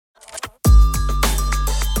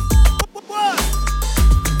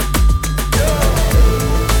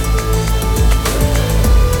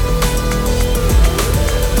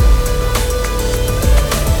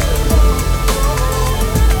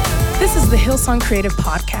Hillsong Creative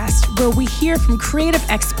Podcast, where we hear from creative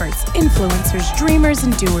experts, influencers, dreamers,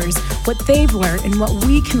 and doers what they've learned and what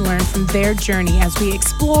we can learn from their journey as we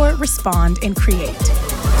explore, respond, and create.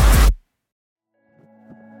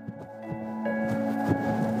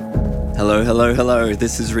 Hello.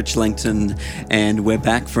 This is Rich Langton, and we're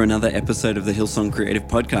back for another episode of the Hillsong Creative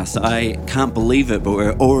Podcast. I can't believe it, but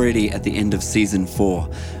we're already at the end of season 4.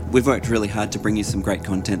 We've worked really hard to bring you some great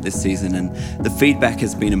content this season, and the feedback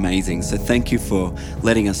has been amazing. So thank you for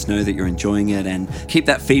letting us know that you're enjoying it, and keep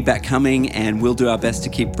that feedback coming, and we'll do our best to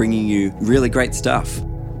keep bringing you really great stuff.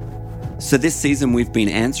 So this season we've been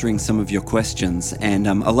answering some of your questions, and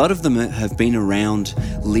a lot of them have been around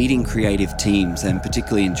leading creative teams, and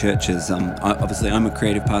particularly in churches. Obviously I'm a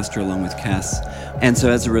creative pastor along with Cass, and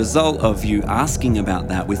so as a result of you asking about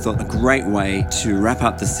that, we thought a great way to wrap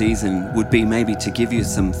up the season would be maybe to give you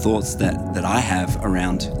some thoughts that I have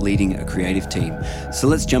around leading a creative team. So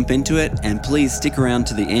let's jump into it, and please stick around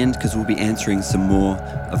to the end because we'll be answering some more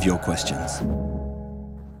of your questions.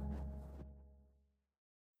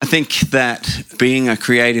 I think that being a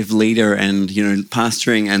creative leader and,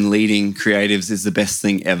 pastoring and leading creatives is the best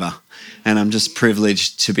thing ever. And I'm just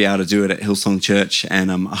privileged to be able to do it at Hillsong Church.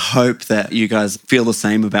 And I hope that you guys feel the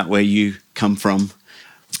same about where you come from.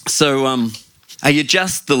 So are you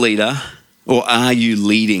just the leader, or are you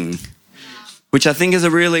leading? Which I think is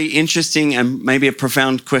a really interesting and maybe a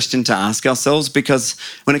profound question to ask ourselves, because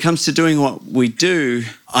when it comes to doing what we do,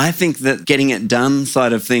 I think that getting it done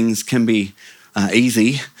side of things can be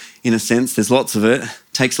easy in a sense. There's lots of it,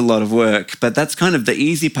 takes a lot of work, but that's kind of the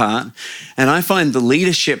easy part. And I find the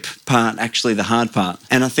leadership part actually the hard part.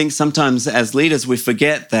 And I think sometimes as leaders, we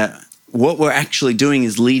forget that what we're actually doing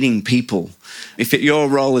is leading people. If your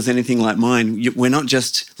role is anything like mine, we're not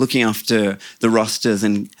just looking after the rosters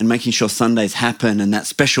and making sure Sundays happen and that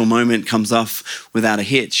special moment comes off without a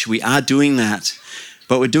hitch. We are doing that,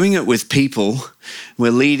 but we're doing it with people.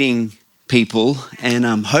 We're leading people, and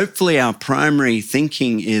hopefully our primary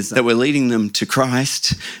thinking is that we're leading them to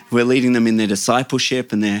Christ. We're leading them in their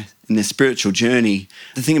discipleship and in their spiritual journey.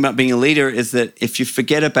 The thing about being a leader is that if you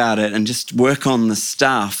forget about it and just work on the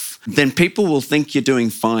stuff, then people will think you're doing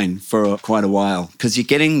fine for quite a while because you're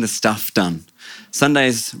getting the stuff done.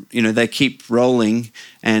 Sundays, they keep rolling,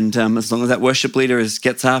 and as long as that worship leader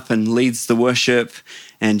gets up and leads the worship,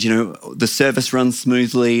 and the service runs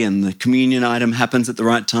smoothly, and the communion item happens at the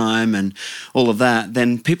right time, and all of that,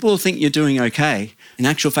 then people will think you're doing okay. In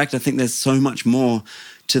actual fact, I think there's so much more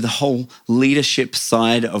to the whole leadership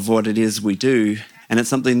side of what it is we do, and it's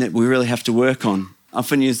something that we really have to work on. I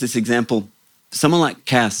often use this example. Someone like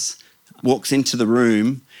Cass walks into the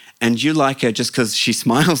room, and you like her just because she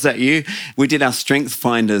smiles at you. We did our Strength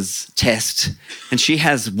Finders test, and she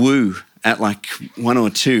has woo at like 1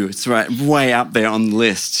 or 2. It's right way up there on the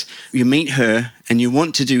list. You meet her and you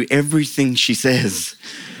want to do everything she says.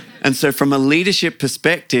 And so from a leadership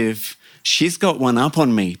perspective, she's got one up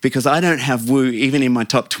on me because I don't have woo even in my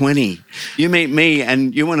top 20. You meet me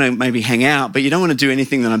and you want to maybe hang out, but you don't want to do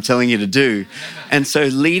anything that I'm telling you to do. And so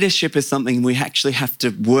leadership is something we actually have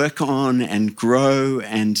to work on and grow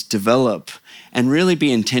and develop and really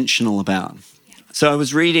be intentional about. So I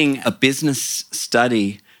was reading a business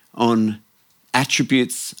study on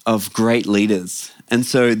attributes of great leaders. And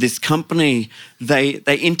so this company, they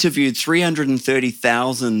interviewed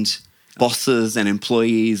 330,000 bosses and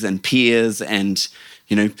employees and peers and,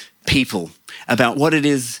 people about what it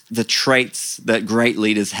is, the traits that great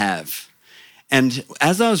leaders have. And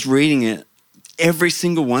as I was reading it, every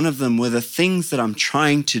single one of them were the things that I'm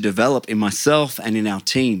trying to develop in myself and in our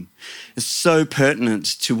team. It's so pertinent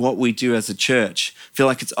to what we do as a church. I feel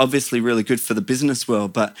like it's obviously really good for the business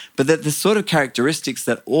world, but that the sort of characteristics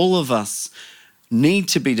that all of us need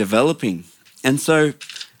to be developing. And so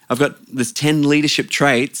I've got this 10 leadership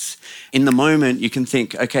traits. In the moment, you can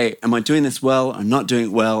think, okay, am I doing this well? I'm not doing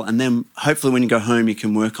it well. And then hopefully when you go home, you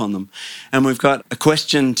can work on them. And we've got a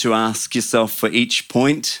question to ask yourself for each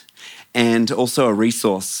point, and also a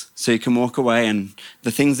resource. So you can walk away and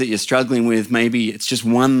the things that you're struggling with, maybe it's just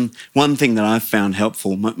one thing that I've found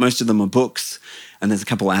helpful. Most of them are books, and there's a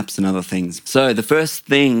couple of apps and other things. So the first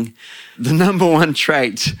thing, the number one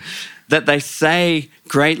trait that they say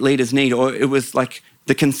great leaders need, or it was like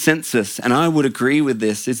the consensus, and I would agree with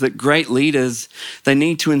this, is that great leaders, they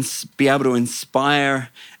need to be able to inspire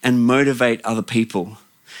and motivate other people.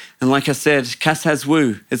 And like I said, Cass has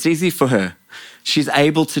woo. It's easy for her. She's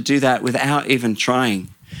able to do that without even trying.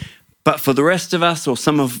 But for the rest of us, or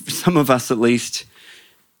some of us at least,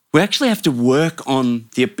 We actually have to work on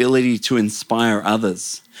the ability to inspire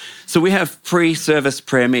others. So we have pre-service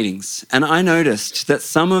prayer meetings. And I noticed that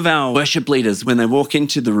some of our worship leaders, when they walk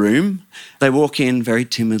into the room, they walk in very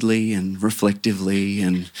timidly and reflectively,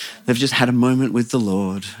 and they've just had a moment with the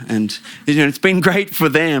Lord. And it's been great for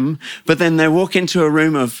them. But then they walk into a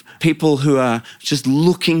room of people who are just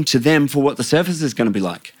looking to them for what the service is going to be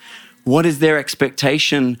like. What is their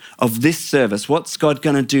expectation of this service? What's God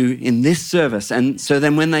going to do in this service? And so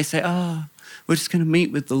then when they say, we're just going to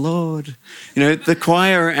meet with the Lord, the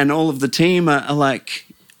choir and all of the team are like,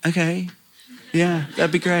 okay, yeah,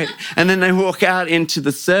 that'd be great. And then they walk out into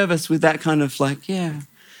the service with that kind of like, yeah,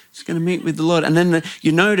 just going to meet with the Lord. And then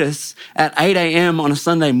you notice at 8 a.m. on a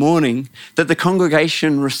Sunday morning that the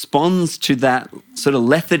congregation responds to that sort of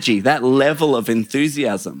lethargy, that level of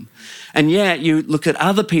enthusiasm. And yet you look at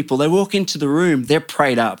other people, they walk into the room, they're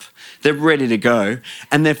prayed up, they're ready to go,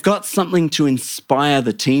 and they've got something to inspire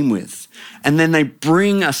the team with. And then they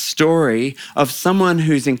bring a story of someone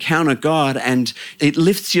who's encountered God, and it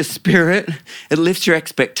lifts your spirit, it lifts your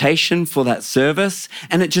expectation for that service,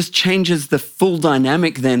 and it just changes the full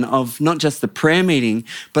dynamic then of not just the prayer meeting,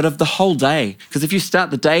 but of the whole day. Because if you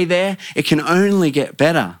start the day there, it can only get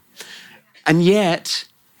better. And yet,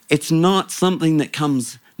 it's not something that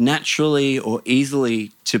comes naturally or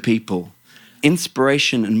easily to people.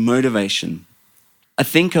 Inspiration and motivation. I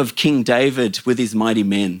think of King David with his mighty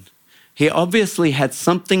men. He obviously had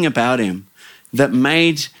something about him that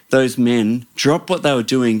made those men drop what they were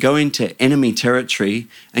doing, go into enemy territory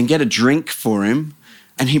and get a drink for him.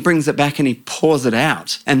 And he brings it back and he pours it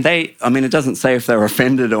out. And it doesn't say if they were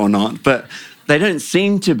offended or not, but they don't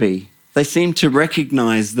seem to be. They seem to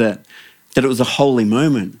recognize that it was a holy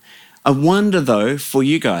moment. I wonder though, for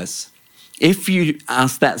you guys, if you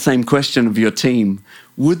ask that same question of your team,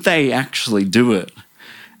 would they actually do it?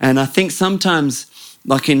 And I think sometimes,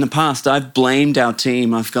 like in the past, I've blamed our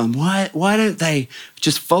team. I've gone, why don't they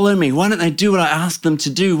just follow me? Why don't they do what I ask them to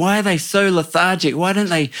do? Why are they so lethargic? Why don't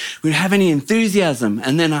they have any enthusiasm?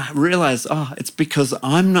 And then I realize, it's because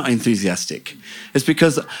I'm not enthusiastic. It's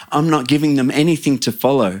because I'm not giving them anything to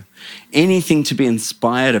follow, anything to be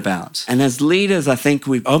inspired about. And as leaders, I think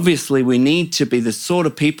we need to be the sort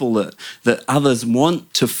of people that others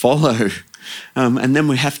want to follow. And then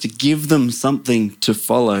we have to give them something to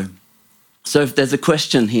follow. So if there's a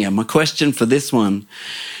question here, my question for this one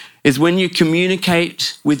is, when you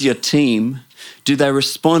communicate with your team, do they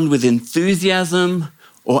respond with enthusiasm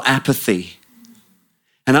or apathy?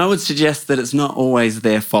 And I would suggest that it's not always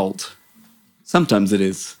their fault. Sometimes it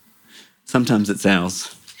is. Sometimes it's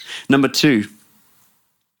ours. Number 2,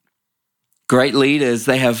 great leaders,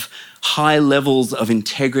 they have high levels of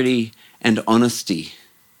integrity and honesty.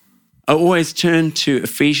 I always turn to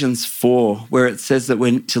Ephesians 4, where it says that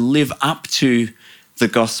we're to live up to the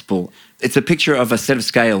gospel. It's a picture of a set of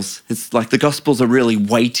scales. It's like the gospel's a really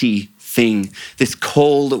weighty thing. This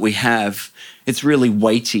call that we have, it's really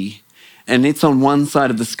weighty. And it's on one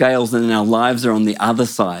side of the scales and then our lives are on the other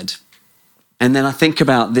side. And then I think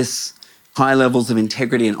about this high levels of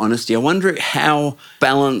integrity and honesty. I wonder how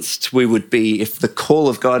balanced we would be if the call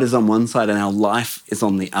of God is on one side and our life is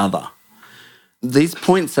on the other. These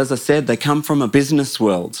points, as I said, they come from a business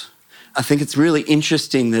world. I think it's really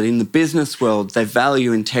interesting that in the business world, they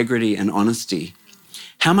value integrity and honesty.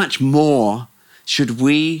 How much more should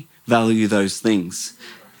we value those things?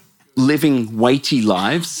 Living weighty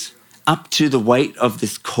lives up to the weight of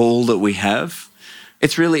this call that we have.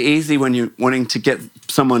 It's really easy when you're wanting to get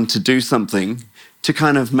someone to do something to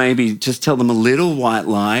kind of maybe just tell them a little white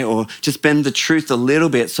lie or just bend the truth a little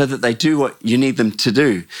bit so that they do what you need them to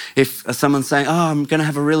do. If someone's saying, I'm going to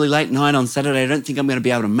have a really late night on Saturday, I don't think I'm going to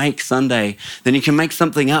be able to make Sunday, then you can make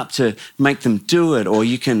something up to make them do it, or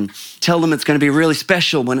you can tell them it's going to be really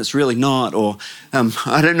special when it's really not, or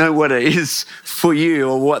I don't know what it is for you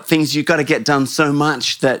or what things you've got to get done so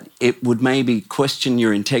much that it would maybe question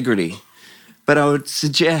your integrity. But I would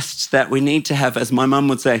suggest that we need to have, as my mum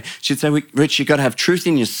would say, she'd say, Rich, you've got to have truth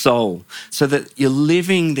in your soul so that you're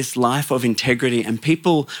living this life of integrity, and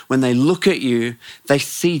people, when they look at you, they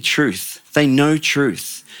see truth. They know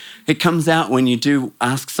truth. It comes out when you do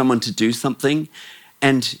ask someone to do something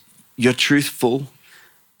and you're truthful.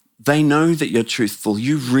 They know that you're truthful.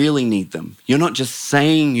 You really need them. You're not just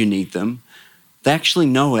saying you need them. They actually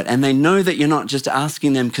know it, and they know that you're not just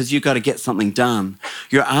asking them because you've got to get something done.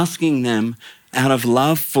 You're asking them out of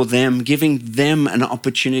love for them, giving them an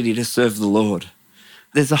opportunity to serve the Lord.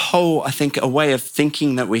 There's a way of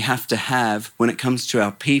thinking that we have to have when it comes to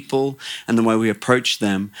our people and the way we approach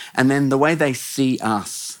them, and then the way they see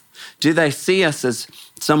us. Do they see us as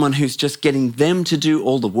someone who's just getting them to do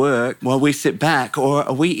all the work while we sit back, or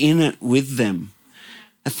are we in it with them?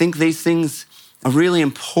 I think these things are really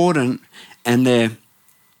important, and they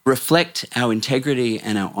reflect our integrity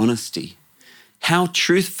and our honesty. How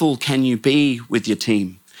truthful can you be with your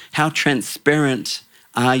team? How transparent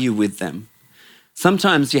are you with them?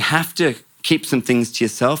 Sometimes you have to keep some things to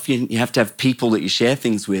yourself. You have to have people that you share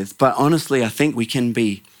things with. But honestly, I think we can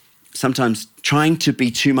be sometimes trying to be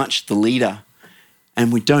too much the leader,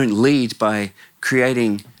 and we don't lead by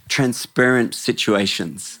creating transparent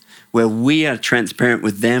situations where we are transparent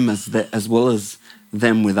with them as well as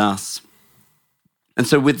them with us. And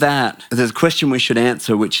so with that, there's a question we should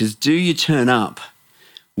answer, which is, do you turn up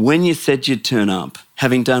when you said you'd turn up,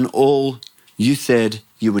 having done all you said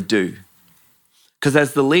you would do? Because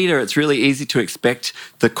as the leader, it's really easy to expect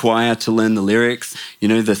the choir to learn the lyrics,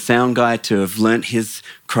 the sound guy to have learnt his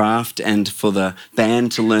craft, and for the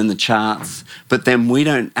band to learn the charts, but then we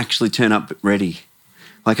don't actually turn up ready.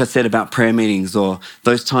 Like I said about prayer meetings or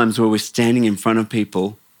those times where we're standing in front of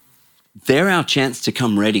people, they're our chance to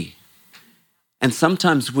come ready. And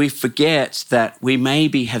sometimes we forget that we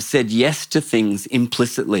maybe have said yes to things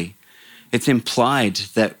implicitly. It's implied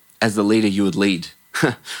that as a leader you would lead.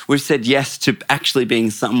 We've said yes to actually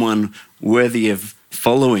being someone worthy of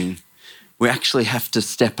following. We actually have to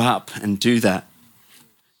step up and do that.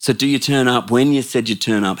 So do you turn up when you said you'd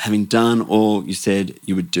turn up, having done all you said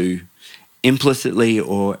you would do, implicitly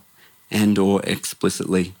or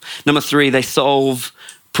explicitly? Number 3, they solve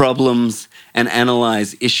problems and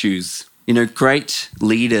analyze issues. Great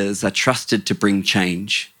leaders are trusted to bring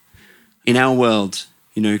change. In our world,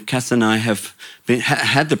 Cass and I have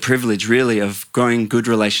had the privilege really of growing good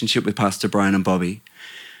relationship with Pastor Brian and Bobby.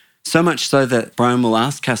 So much so that Brian will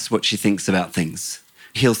ask Cass what she thinks about things.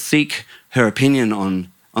 He'll seek her opinion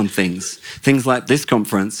on things like this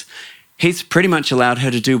conference. He's pretty much allowed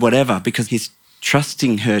her to do whatever because he's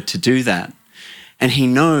trusting her to do that. And he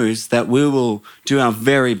knows that we will do our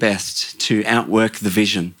very best to outwork the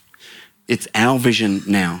vision. It's our vision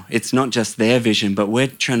now. It's not just their vision, but we're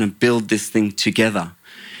trying to build this thing together.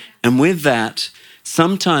 And with that,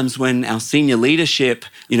 sometimes when our senior leadership,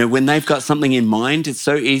 when they've got something in mind, it's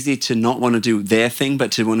so easy to not want to do their thing,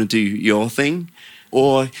 but to want to do your thing.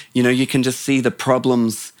 Or, you can just see the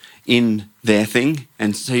problems in their thing.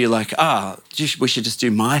 And so you're like, we should just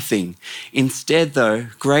do my thing. Instead, though,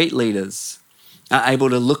 great leaders are able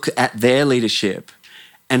to look at their leadership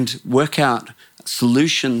and work out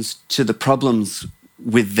solutions to the problems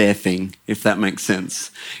with their thing, if that makes sense.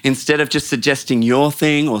 Instead of just suggesting your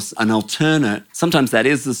thing or an alternate, sometimes that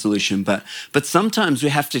is the solution, but sometimes we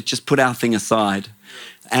have to just put our thing aside,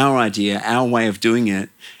 our idea, our way of doing it,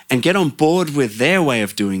 and get on board with their way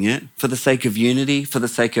of doing it for the sake of unity, for the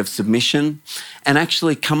sake of submission, and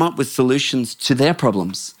actually come up with solutions to their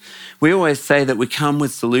problems. We always say that we come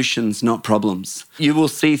with solutions, not problems. You will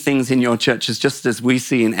see things in your churches just as we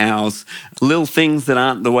see in ours, little things that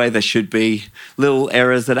aren't the way they should be, little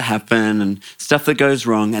errors that happen and stuff that goes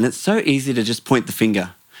wrong. And it's so easy to just point the finger,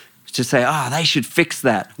 to say, they should fix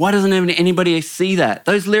that. Why doesn't anybody see that?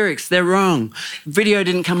 Those lyrics, they're wrong. Video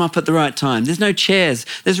didn't come up at the right time. There's no chairs.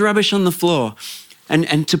 There's rubbish on the floor.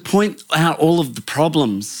 And to point out all of the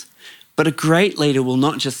problems. But a great leader will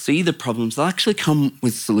not just see the problems, they'll actually come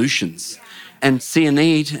with solutions and see a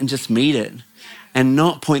need and just meet it and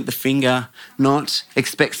not point the finger, not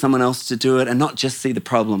expect someone else to do it and not just see the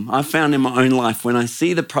problem. I've found in my own life when I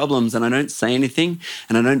see the problems and I don't say anything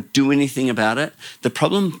and I don't do anything about it, the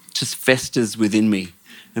problem just festers within me.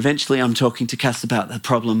 Eventually, I'm talking to Cass about the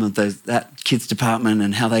problem of that kids department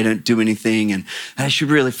and how they don't do anything, and they should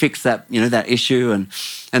really fix that, that issue.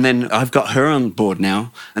 And then I've got her on board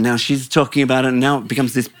now, and now she's talking about it, and now it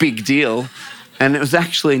becomes this big deal. And it was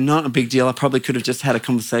actually not a big deal. I probably could have just had a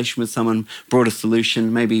conversation with someone, brought a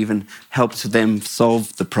solution, maybe even helped them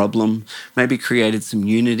solve the problem, maybe created some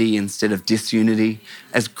unity instead of disunity.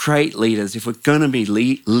 As great leaders, if we're going to be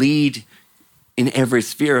lead in every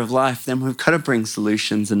sphere of life, then we've got to bring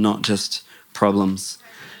solutions and not just problems.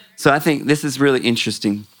 So I think this is really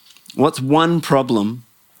interesting. What's one problem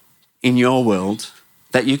in your world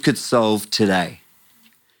that you could solve today?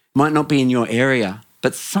 It might not be in your area,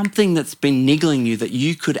 but something that's been niggling you that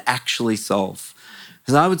you could actually solve.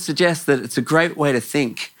 Because I would suggest that it's a great way to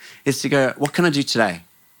think is to go, what can I do today?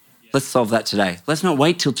 Let's solve that today. Let's not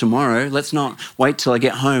wait till tomorrow. Let's not wait till I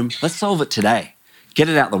get home. Let's solve it today. Get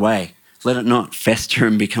it out the way. Let it not fester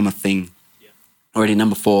and become a thing. Already,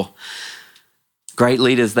 number 4. Great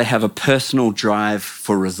leaders, they have a personal drive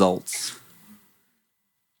for results.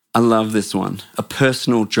 I love this one, a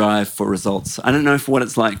personal drive for results. I don't know what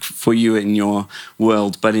it's like for you in your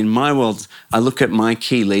world, but in my world, I look at my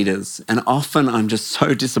key leaders and often I'm just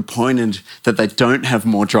so disappointed that they don't have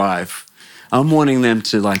more drive. I'm wanting them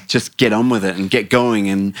to just get on with it and get going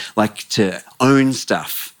and to own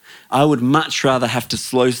stuff. I would much rather have to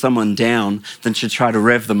slow someone down than to try to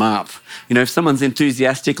rev them up. If someone's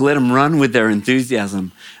enthusiastic, let them run with their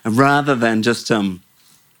enthusiasm rather than just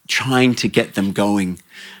trying to get them going.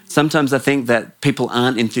 Sometimes I think that people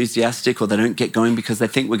aren't enthusiastic or they don't get going because they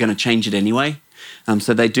think we're going to change it anyway.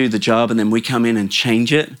 So they do the job and then we come in and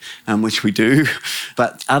change it, which we do.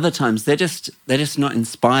 But other times they're just not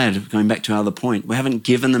inspired, going back to our other point. We haven't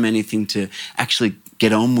given them anything to actually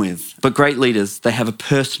get on with. But great leaders, they have a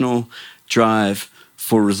personal drive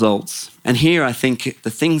for results. And here I think the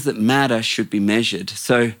things that matter should be measured.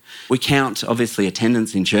 So we count, obviously,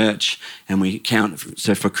 attendance in church, and we count,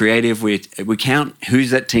 so for creative, we count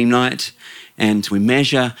who's at team night, and we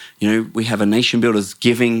measure, we have a Nation Builders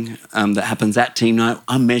giving that happens at team night.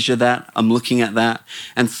 I measure that, I'm looking at that.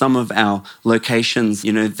 And some of our locations,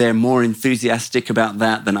 they're more enthusiastic about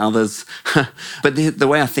that than others. But the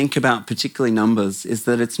way I think about particularly numbers is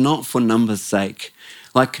that it's not for numbers' sake.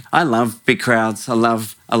 I love big crowds. I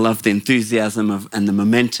love the enthusiasm and the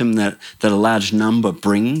momentum that a large number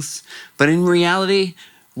brings. But in reality,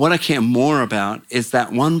 what I care more about is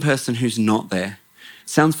that one person who's not there.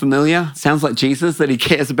 Sounds familiar? Sounds like Jesus, that he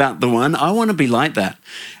cares about the one. I want to be like that.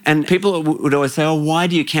 And people would always say, why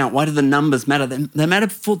do you count? Why do the numbers matter? They matter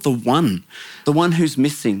for the one who's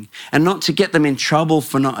missing. And not to get them in trouble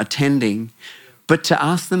for not attending, but to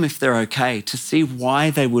ask them if they're okay, to see why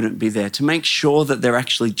they wouldn't be there, to make sure that they're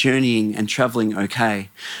actually journeying and traveling okay.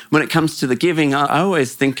 When it comes to the giving, I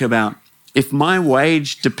always think about if my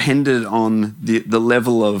wage depended on the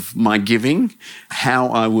level of my giving, how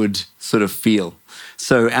I would sort of feel.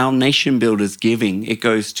 So our Nation Builders giving, it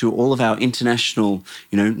goes to all of our international,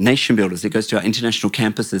 Nation Builders. It goes to our international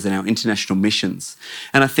campuses and our international missions.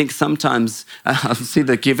 And I think sometimes I see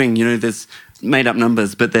the giving, there's made up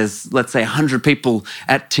numbers, but there's, let's say, 100 people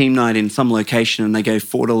at team night in some location and they gave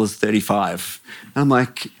 $4.35. I'm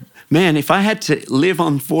like, man, if I had to live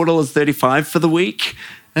on $4.35 for the week,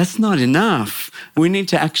 that's not enough. We need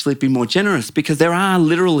to actually be more generous because there are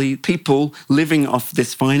literally people living off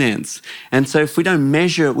this finance. And so if we don't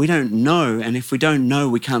measure it, we don't know. And if we don't know,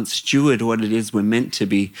 we can't steward what it is we're meant to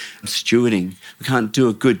be stewarding. We can't do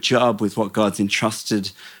a good job with what God's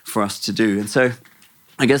entrusted for us to do. And so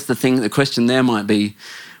I guess the question there might be,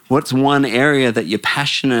 what's one area that you're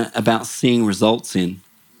passionate about seeing results in?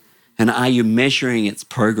 And are you measuring its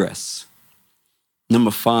progress?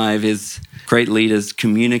 Number 5 is great leaders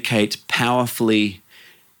communicate powerfully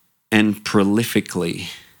and prolifically.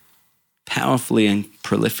 Powerfully and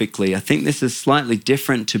prolifically. I think this is slightly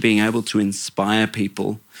different to being able to inspire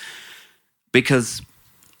people because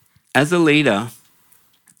as a leader,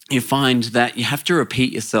 you find that you have to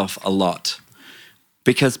repeat yourself a lot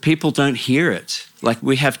because people don't hear it.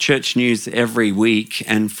 We have church news every week,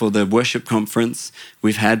 and for the worship conference,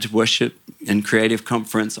 we've had worship and creative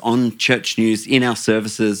conference on church news in our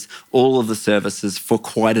services, all of the services for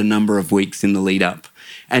quite a number of weeks in the lead up.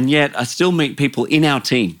 And yet I still meet people in our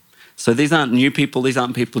team. So these aren't new people, these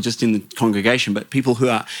aren't people just in the congregation, but people who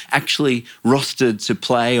are actually rostered to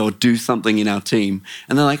play or do something in our team.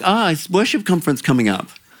 And they're like, it's worship conference coming up.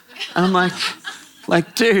 And I'm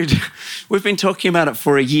like, dude, we've been talking about it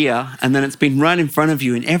for a year and then it's been right in front of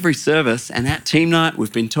you in every service. And at team night,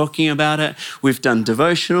 we've been talking about it. We've done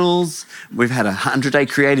devotionals. We've had a 100-day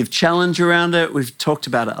creative challenge around it. We've talked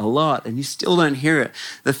about it a lot and you still don't hear it.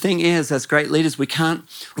 The thing is, as great leaders, we can't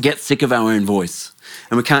get sick of our own voice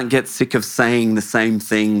and we can't get sick of saying the same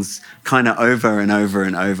things kind of over and over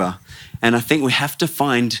and over. And I think we have to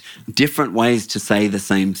find different ways to say the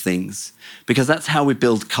same things because that's how we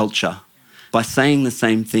build culture. By saying the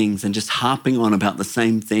same things and just harping on about the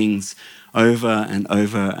same things over and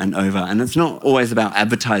over and over. And it's not always about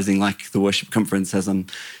advertising like the worship conference as I'm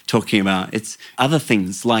talking about. It's other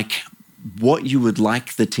things like what you would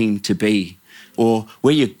like the team to be or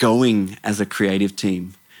where you're going as a creative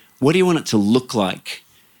team. What do you want it to look like?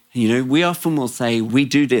 We often will say, we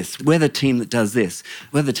do this. We're the team that does this.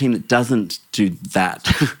 We're the team that doesn't do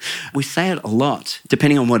that. We say it a lot,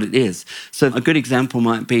 depending on what it is. So a good example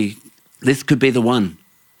might be, this could be the one.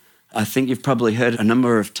 I think you've probably heard a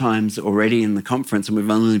number of times already in the conference and we've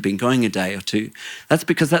only been going a day or two. That's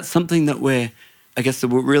because that's something that we're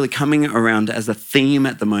really coming around as a theme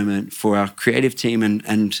at the moment for our creative team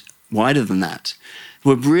and wider than that.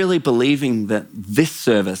 We're really believing that this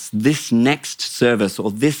service, this next service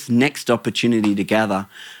or this next opportunity to gather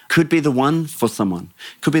could be the one for someone.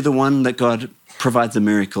 It could be the one that God provides a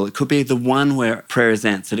miracle. It could be the one where prayer is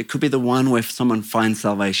answered. It could be the one where someone finds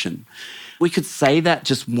salvation. We could say that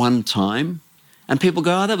just one time and people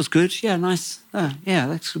go, oh, that was good. Yeah, nice. Oh, yeah,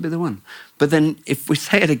 that could be the one. But then if we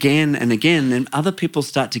say it again and again, then other people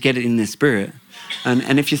start to get it in their spirit.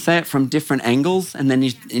 And if you say it from different angles and then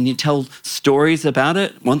you tell stories about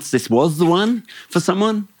it, once this was the one for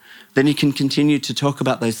someone, then you can continue to talk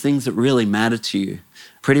about those things that really matter to you.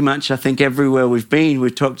 Pretty much, I think everywhere we've been,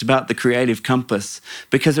 we've talked about the creative compass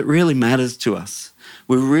because it really matters to us.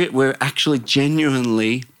 We're actually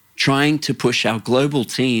genuinely trying to push our global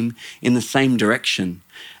team in the same direction.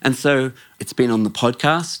 And so it's been on the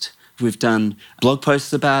podcast. We've done blog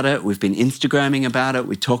posts about it. We've been Instagramming about it.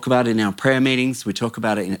 We talk about it in our prayer meetings. We talk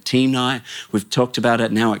about it in a team night. We've talked about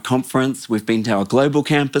it now at conference. We've been to our global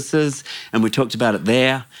campuses and we talked about it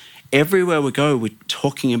there. Everywhere we go, we're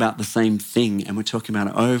talking about the same thing and we're talking about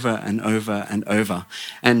it over and over and over.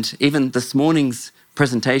 And even this morning's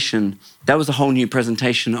presentation, that was a whole new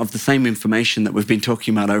presentation of the same information that we've been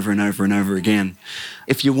talking about over and over and over again.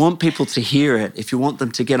 If you want people to hear it, if you want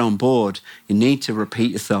them to get on board, you need to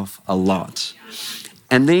repeat yourself a lot.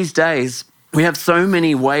 And these days, we have so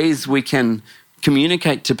many ways we can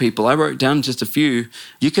communicate to people. I wrote down just a few.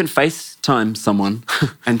 You can FaceTime someone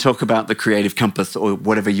and talk about the creative compass or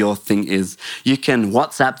whatever your thing is. You can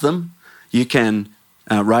WhatsApp them. You can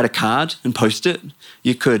write a card and post it.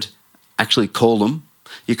 You could actually call them.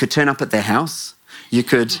 You could turn up at their house. You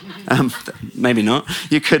could, maybe not.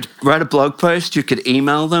 You could write a blog post. You could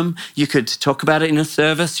email them. You could talk about it in a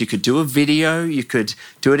service. You could do a video. You could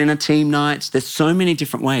do it in a team night. There's so many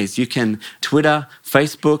different ways. You can Twitter,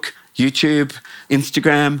 Facebook, YouTube,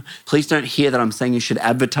 Instagram. Please don't hear that I'm saying you should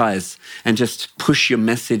advertise and just push your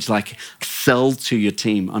message, like sell to your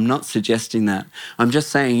team. I'm not suggesting that. I'm just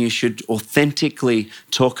saying you should authentically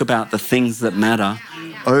talk about the things that matter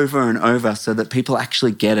over and over so that people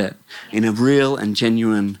actually get it in a real and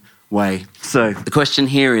genuine way. So the question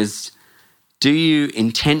here is, do you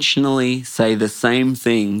intentionally say the same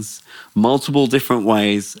things multiple different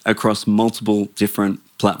ways across multiple different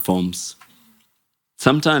platforms?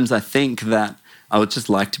 Sometimes I think that I would just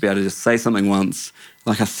like to be able to just say something once,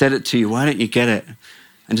 like I said it to you, why don't you get it?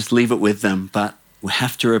 And just leave it with them. But we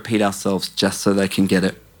have to repeat ourselves just so they can get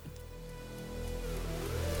it.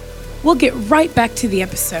 We'll get right back to the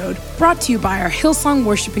episode, brought to you by our Hillsong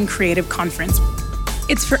Worship and Creative Conference.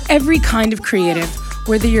 It's for every kind of creative,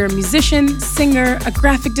 whether you're a musician, singer, a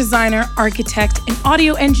graphic designer, architect, an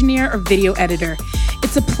audio engineer, or video editor.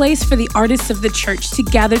 It's a place for the artists of the church to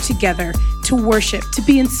gather together, to worship, to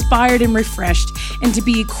be inspired and refreshed, and to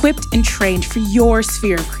be equipped and trained for your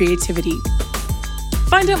sphere of creativity.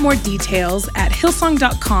 Find out more details at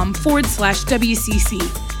hillsong.com/WCC.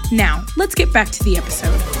 Now, let's get back to the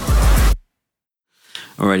episode.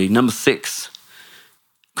 Alrighty, number 6.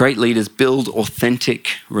 Great leaders build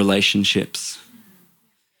authentic relationships.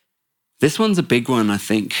 This one's a big one, I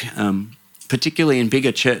think, particularly in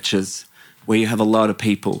bigger churches where you have a lot of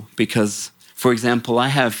people. Because, for example, I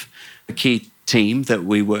have a key team that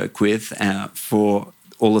we work with for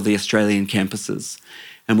all of the Australian campuses.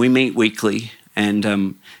 And we meet weekly, and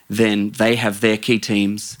then they have their key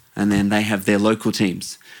teams, and then they have their local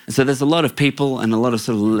teams. And so there's a lot of people and a lot of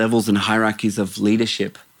sort of levels and hierarchies of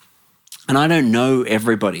leadership. And I don't know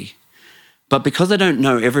everybody. But because I don't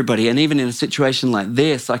know everybody, and even in a situation like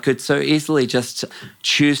this, I could so easily just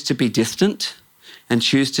choose to be distant and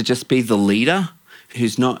choose to just be the leader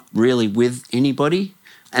who's not really with anybody.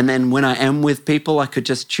 And then when I am with people, I could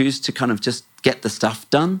just choose to kind of just get the stuff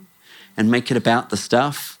done and make it about the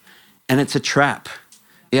stuff. And it's a trap.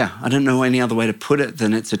 Yeah, I don't know any other way to put it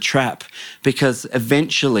than it's a trap, because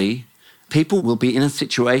eventually people will be in a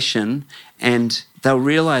situation and they'll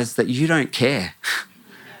realize that you don't care.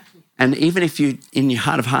 And even if you, in your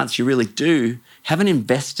heart of hearts, you really do, haven't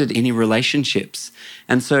invested any relationships.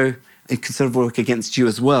 And so it can sort of work against you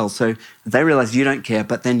as well. So they realize you don't care,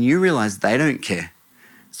 but then you realize they don't care.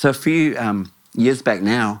 So a few years back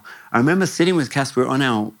now, I remember sitting with Cass, we were on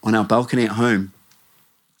our balcony at home.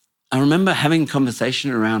 I remember having a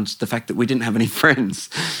conversation around the fact that we didn't have any friends.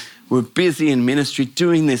 We're busy in ministry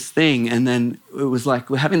doing this thing. And then it was like,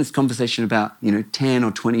 we're having this conversation about, 10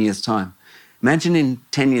 or 20 years' time. Imagine in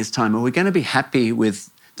 10 years' time, are we going to be happy with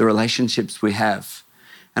the relationships we have?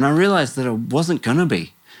 And I realized that I wasn't going to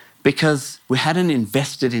be, because we hadn't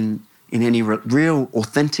invested in any real,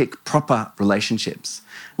 authentic, proper relationships.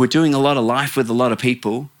 We're doing a lot of life with a lot of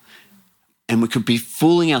people, and we could be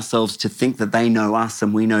fooling ourselves to think that they know us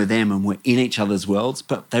and we know them and we're in each other's worlds,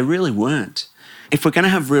 but they really weren't. If we're going to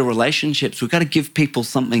have real relationships, we've got to give people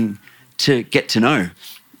something to get to know.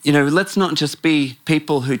 let's not just be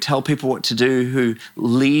people who tell people what to do, who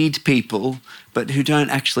lead people, but who don't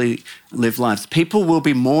actually live lives. People will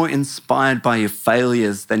be more inspired by your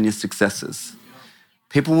failures than your successes.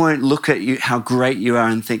 People won't look at you, how great you are,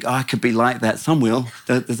 and think, I could be like that. Some will.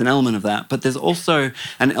 There's an element of that. But there's also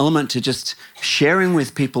an element to just sharing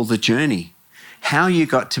with people the journey, how you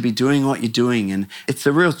got to be doing what you're doing. And it's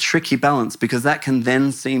a real tricky balance, because that can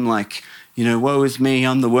then seem like, woe is me,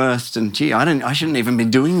 I'm the worst, and gee, I shouldn't even be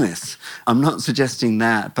doing this. I'm not suggesting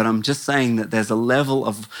that, but I'm just saying that there's a level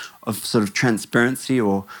of sort of transparency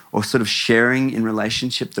or sort of sharing in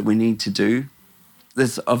relationship that we need to do.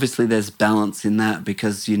 There's balance in that,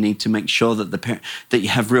 because you need to make sure that that you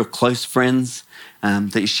have real close friends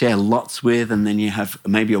that you share lots with, and then you have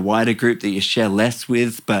maybe a wider group that you share less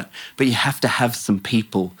with, but you have to have some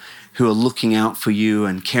people who are looking out for you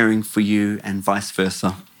and caring for you, and vice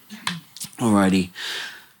versa. Alrighty.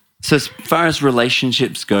 So as far as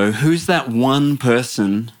relationships go, who's that one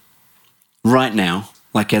person right now,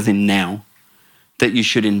 like as in now, that you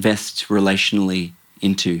should invest relationally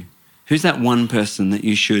into? Who's that one person that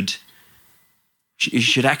you should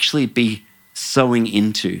actually be sowing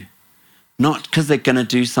into? Not because they're going to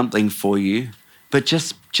do something for you, but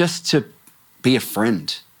just to be a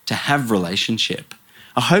friend, to have relationship.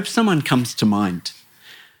 I hope someone comes to mind.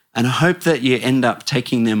 And I hope that you end up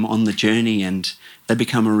taking them on the journey and they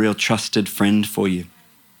become a real trusted friend for you.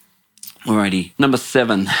 Alrighty. Number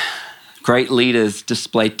 7, great leaders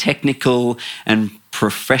display technical and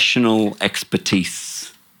professional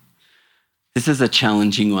expertise. This is a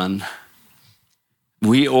challenging one.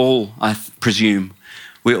 We all, I presume,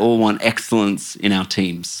 we all want excellence in our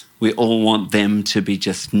teams. We all want them to be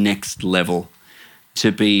just next level,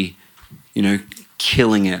 to be,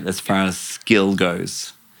 killing it as far as skill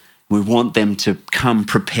goes. We want them to come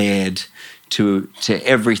prepared to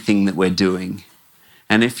everything that we're doing.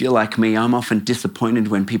 And if you're like me, I'm often disappointed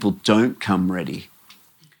when people don't come ready.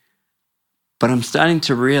 But I'm starting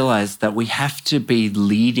to realize that we have to be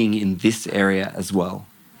leading in this area as well.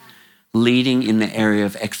 Leading in the area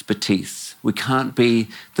of expertise. We can't be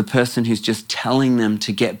the person who's just telling them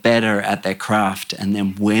to get better at their craft and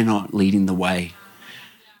then we're not leading the way.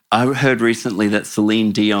 I heard recently that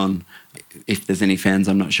Celine Dion, if there's any fans,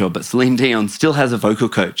 I'm not sure, but Celine Dion still has a vocal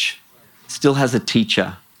coach, still has a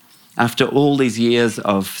teacher. After all these years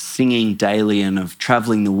of singing daily and of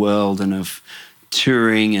traveling the world and of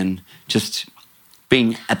touring and just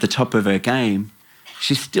being at the top of her game,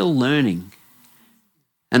 she's still learning.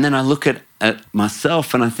 And then I look at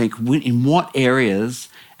myself and I think, in what areas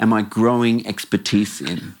am I growing expertise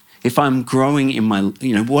in? If I'm growing in my,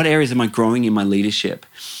 what areas am I growing in my leadership?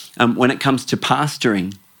 When it comes to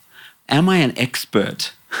pastoring, am I an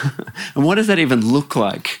expert? And what does that even look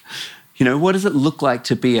like? What does it look like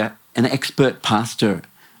to be an expert pastor?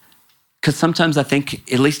 Because sometimes I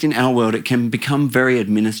think, at least in our world, it can become very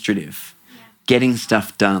administrative, getting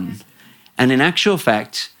stuff done. And in actual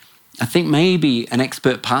fact, I think maybe an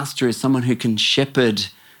expert pastor is someone who can shepherd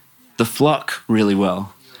the flock really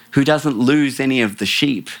well, who doesn't lose any of the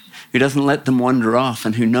sheep, who doesn't let them wander off,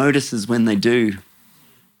 and who notices when they do.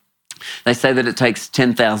 They say that it takes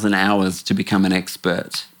 10,000 hours to become an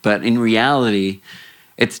expert, but in reality,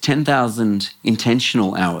 it's 10,000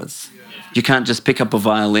 intentional hours. You can't just pick up a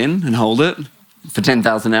violin and hold it for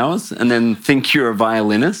 10,000 hours and then think you're a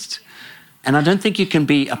violinist. And I don't think you can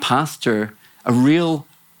be a pastor, a real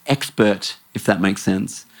expert, if that makes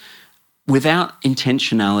sense, without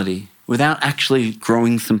intentionality, without actually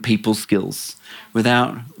growing some people skills,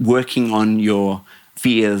 without working on your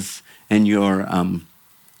fears and your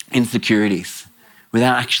insecurities,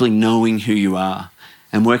 without actually knowing who you are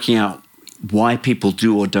and working out why people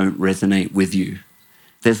do or don't resonate with you.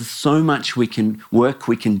 There's so much we can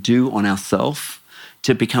do on ourselves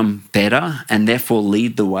to become better and therefore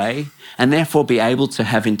lead the way and therefore be able to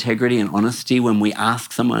have integrity and honesty when we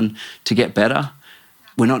ask someone to get better.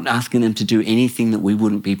 We're not asking them to do anything that we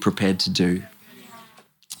wouldn't be prepared to do.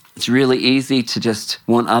 It's really easy to just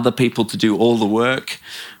want other people to do all the work,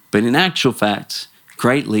 but in actual fact,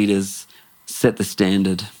 great leaders set the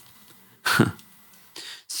standard.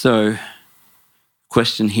 So,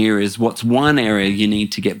 question here is, what's one area you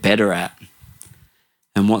need to get better at?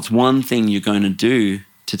 And what's one thing you're going to do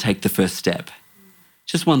to take the first step?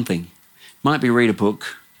 Just one thing. It might be read a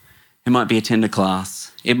book. It might be attend a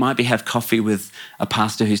class. It might be have coffee with a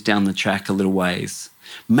pastor who's down the track a little ways.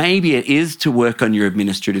 Maybe it is to work on your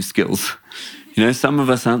administrative skills. Some of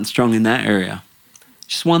us aren't strong in that area.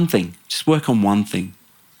 Just one thing. Just work on one thing.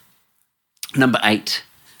 Number 8,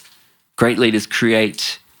 great leaders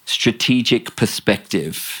create strategic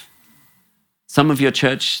perspective. Some of your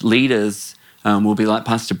church leaders will be like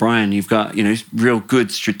Pastor Brian. You've got, real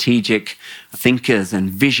good strategic thinkers and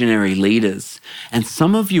visionary leaders. And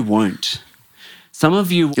some of you won't. Some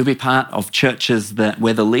of you will be part of churches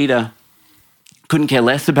where the leader couldn't care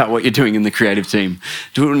less about what you're doing in the creative team.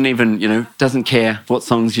 Wouldn't even, doesn't care what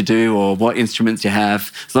songs you do or what instruments you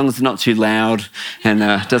have, as long as it's not too loud and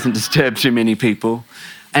doesn't disturb too many people.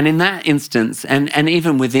 And in that instance, and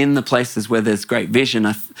even within the places where there's great vision,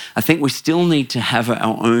 I think we still need to have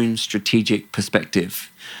our own strategic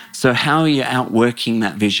perspective. So how are you outworking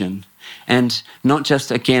that vision? And not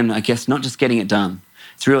just, again, I guess, not just getting it done.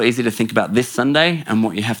 It's real easy to think about this Sunday and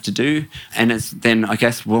what you have to do. And it's then, I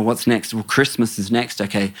guess, well, what's next? Well, Christmas is next.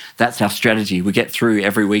 Okay, that's our strategy. We get through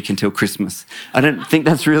every week until Christmas. I don't think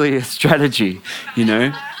that's really a strategy,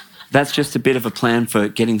 That's just a bit of a plan for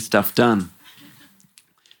getting stuff done.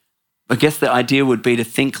 I guess the idea would be to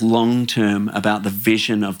think long-term about the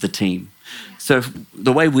vision of the team. So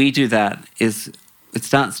the way we do that is it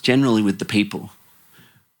starts generally with the people.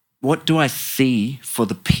 What do I see for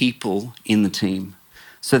the people in the team?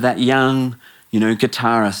 So that young,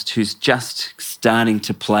 guitarist who's just starting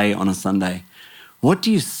to play on a Sunday, what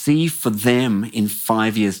do you see for them in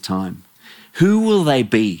 5 years' time? Who will they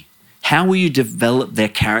be? How will you develop their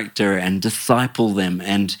character and disciple them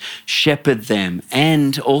and shepherd them?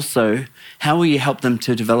 And also, how will you help them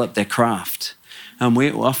to develop their craft?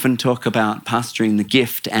 We often talk about pastoring the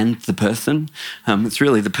gift and the person. It's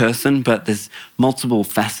really the person, but there's multiple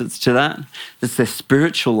facets to that. There's their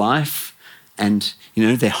spiritual life and,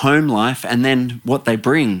 their home life, and then what they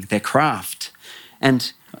bring, their craft.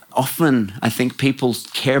 And often, I think people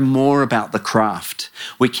care more about the craft.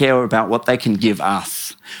 We care about what they can give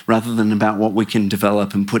us rather than about what we can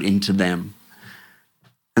develop and put into them.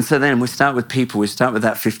 And so then we start with people. We start with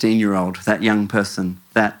that 15-year-old, that young person,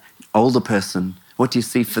 that older person. What do you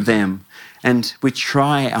see for them? And we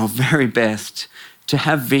try our very best to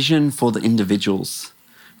have vision for the individuals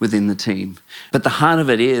within the team. But the heart of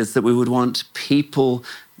it is that we would want people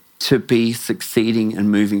to be succeeding and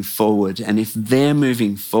moving forward. And if they're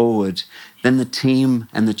moving forward, then the team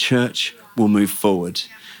and the church will move forward.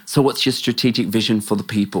 So what's your strategic vision for the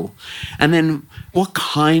people? And then what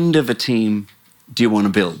kind of a team do you want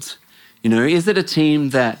to build? Is it a team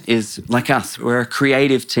that is like us? We're a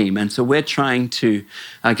creative team. And so we're trying to,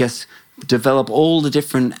 I guess, develop all the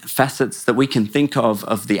different facets that we can think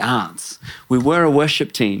of the arts. We were a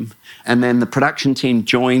worship team, and then the production team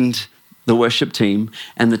joined the worship team,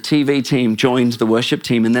 and the TV team joined the worship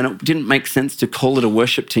team, and then it didn't make sense to call it a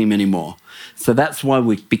worship team anymore. So that's why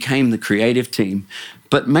we became the creative team.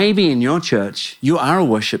 But maybe in your church, you are a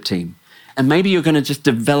worship team, and maybe you're going to just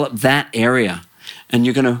develop that area, and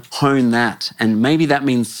you're going to hone that. And maybe that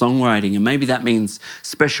means songwriting, and maybe that means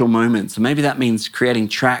special moments, and maybe that means creating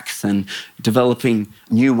tracks and developing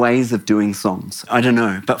new ways of doing songs. I don't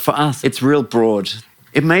know. But for us, it's real broad.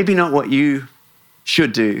 It may be not what you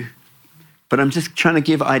should do, but I'm just trying to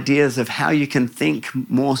give ideas of how you can think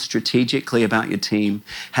more strategically about your team,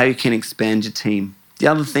 how you can expand your team. The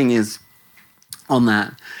other thing is on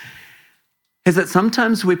that is that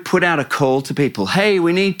sometimes we put out a call to people, hey,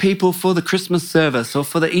 we need people for the Christmas service or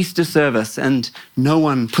for the Easter service, and no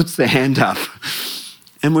one puts their hand up.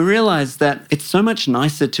 And we realize that it's so much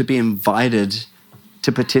nicer to be invited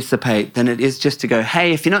to participate than it is just to go,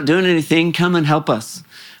 hey, if you're not doing anything, come and help us.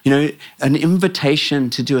 An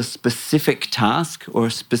invitation to do a specific task or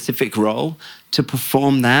a specific role, to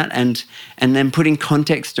perform that, and then putting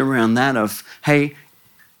context around that of, hey,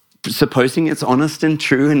 supposing it's honest and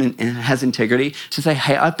true and has integrity, to say,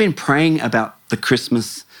 hey, I've been praying about the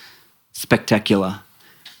Christmas spectacular,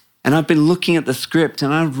 and I've been looking at the script,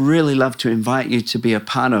 and I'd really love to invite you to be a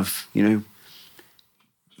part of,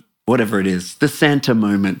 whatever it is, the Santa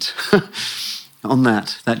moment. On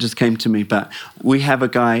that just came to me. But we have a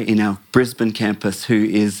guy in our Brisbane campus who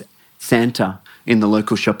is Santa in the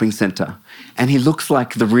local shopping centre, and he looks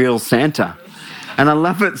like the real Santa. And I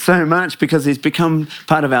love it so much because he's become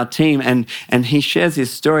part of our team, and he shares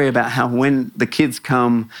his story about how when the kids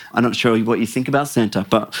come, I'm not sure what you think about Santa,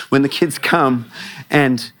 but when the kids come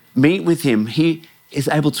and meet with him, he is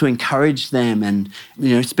able to encourage them and,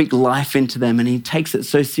 speak life into them, and he takes it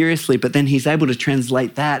so seriously, but then he's able to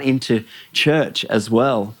translate that into church as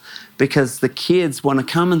well, because the kids want to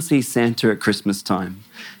come and see Santa at Christmas time.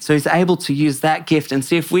 So he's able to use that gift, and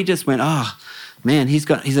see if we just went, oh, man, he's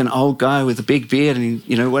an old guy with a big beard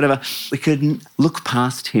and, whatever. We could look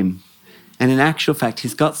past him. And in actual fact,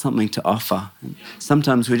 he's got something to offer. And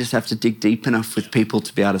sometimes we just have to dig deep enough with people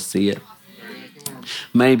to be able to see it.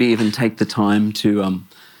 Maybe even take the time to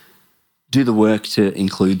do the work to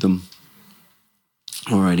include them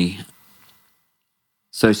already.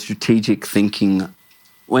 So strategic thinking.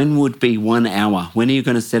 When would be 1 hour? When are you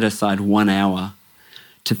going to set aside 1 hour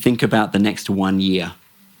to think about the next 1 year?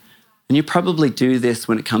 And you probably do this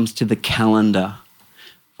when it comes to the calendar.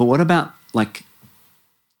 But what about like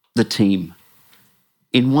the team?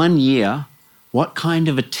 In 1 year, what kind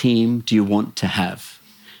of a team do you want to have?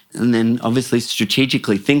 And then obviously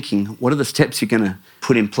strategically thinking, what are the steps you're going to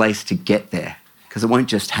put in place to get there? Because it won't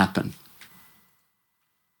just happen.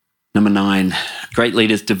 Number 9, great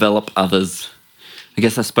leaders develop others. I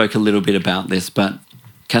guess I spoke a little bit about this, but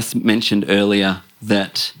Cass mentioned earlier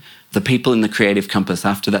that the people in the Creative Compass,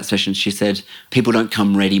 after that session, she said, people don't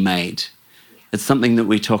come ready-made. It's something that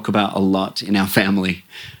we talk about a lot in our family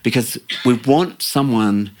because we want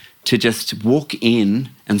someone to just walk in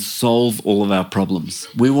and solve all of our problems.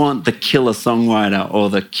 We want the killer songwriter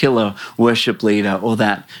or the killer worship leader or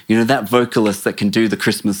that vocalist that can do the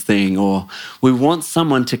Christmas thing, or we want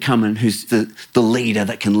someone to come in who's the leader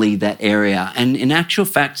that can lead that area. And in actual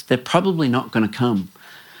fact, they're probably not going to come.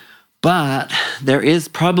 But there is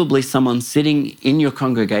probably someone sitting in your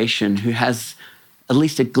congregation who has at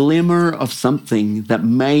least a glimmer of something that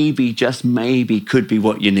maybe, just maybe, could be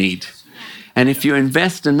what you need. And if you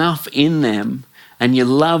invest enough in them and you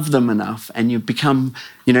love them enough and you become,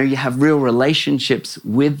 you have real relationships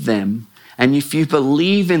with them, and if you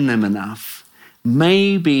believe in them enough,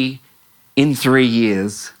 maybe in 3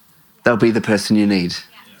 years, they'll be the person you need.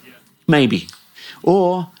 Maybe.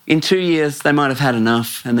 Or in 2 years, they might have had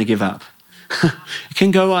enough and they give up. It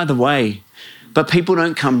can go either way, but people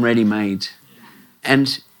don't come ready-made.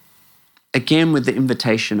 And again, with the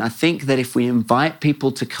invitation, I think that if we invite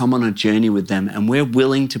people to come on a journey with them and we're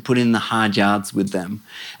willing to put in the hard yards with them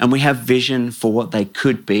and we have vision for what they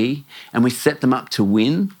could be and we set them up to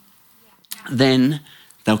win, then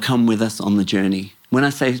they'll come with us on the journey. When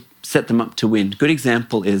I say set them up to win, good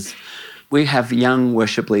example is we have young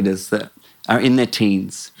worship leaders that are in their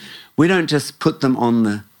teens. We don't just put them on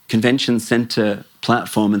the convention centre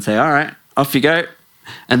platform and say, all right, off you go.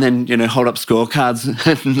 And then, hold up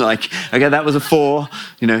scorecards and like, okay, that was a 4,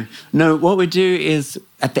 No, what we do is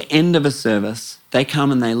at the end of a service, they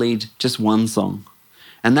come and they lead just one song.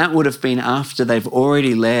 And that would have been after they've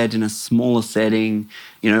already led in a smaller setting,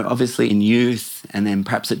 obviously in youth and then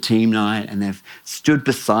perhaps at team night, and they've stood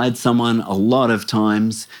beside someone a lot of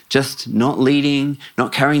times, just not leading,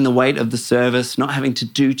 not carrying the weight of the service, not having to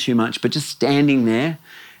do too much, but just standing there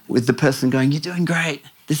with the person going, you're doing great.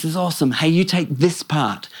 This is awesome. Hey, you take this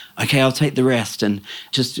part. Okay, I'll take the rest. And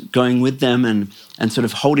just going with them and sort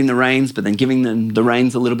of holding the reins, but then giving them the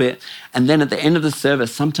reins a little bit. And then at the end of the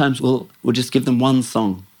service, sometimes we'll just give them one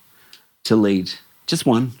song to lead. Just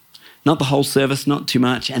one. Not the whole service, not too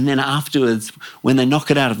much. And then afterwards, when they knock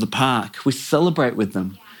it out of the park, we celebrate with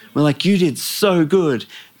them. We're like, you did so good.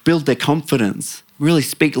 Build their confidence. Really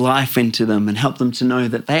speak life into them and help them to know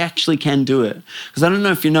that they actually can do it. Because I don't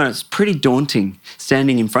know if you know, it's pretty daunting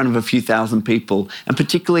standing in front of a few thousand people, and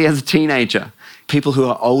particularly as a teenager, people who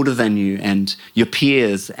are older than you and your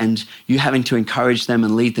peers, and you having to encourage them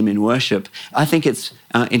and lead them in worship. I think it's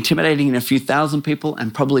intimidating in a few thousand people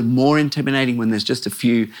and probably more intimidating when there's just a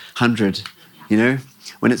few hundred,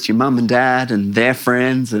 when it's your mum and dad and their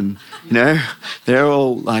friends and, they're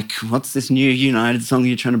all like, what's this new United song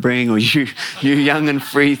you're trying to bring, or you young and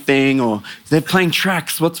free thing, or they're playing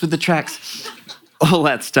tracks, what's with the tracks? All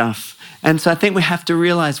that stuff. And so I think we have to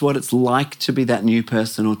realise what it's like to be that new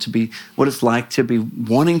person, or to be what it's like to be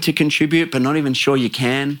wanting to contribute but not even sure you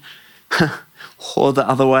can, or the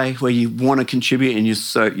other way where you want to contribute and you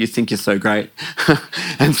think you're so great.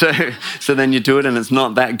 And so then you do it and it's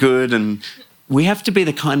not that good. And we have to be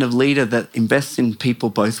the kind of leader that invests in people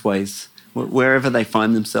both ways, wherever they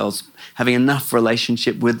find themselves, having enough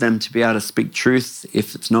relationship with them to be able to speak truth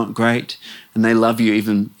if it's not great, and they love you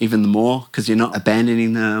even more because you're not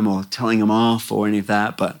abandoning them or telling them off or any of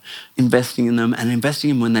that, but investing in them and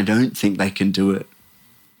investing in them when they don't think they can do it,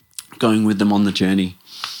 going with them on the journey.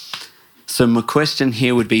 So my question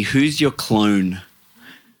here would be, who's your clone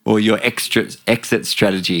or your exit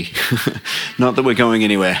strategy? Not that we're going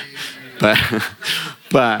anywhere.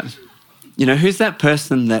 But who's that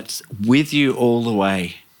person that's with you all the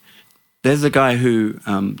way? There's a guy who,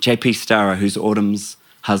 JP Starrer, who's Autumn's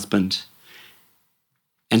husband,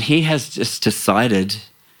 and he has just decided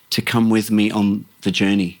to come with me on the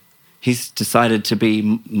journey. He's decided to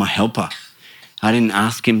be my helper. I didn't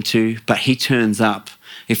ask him to, but he turns up.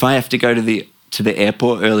 If I have to go to the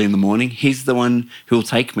airport early in the morning, he's the one who will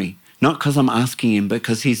take me. Not because I'm asking him, but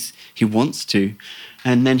because he wants to.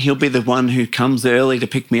 And then he'll be the one who comes early to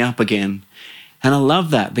pick me up again. And I love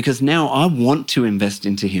that because now I want to invest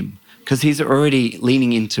into him. because he's already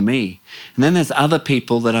leaning into me. And then there's other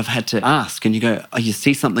people that I've had to ask, and you go, oh, you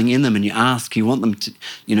see something in them and you ask, you want them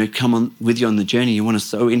to, come on with you on the journey, you want to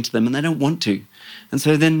sow into them and they don't want to. And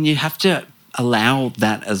so then you have to allow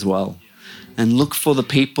that as well and look for the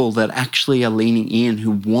people that actually are leaning in,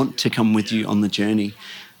 who want to come with you on the journey.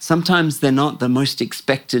 Sometimes they're not the most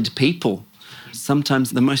expected people, sometimes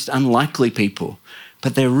the most unlikely people,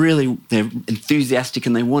 but they're enthusiastic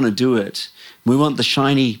and they want to do it. We want the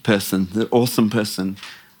shiny person, the awesome person.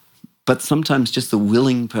 But sometimes just the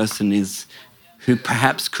willing person is who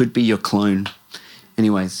perhaps could be your clone.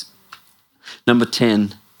 Anyways, number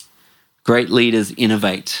 10, great leaders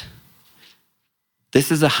innovate.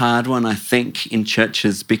 This is a hard one, I think, in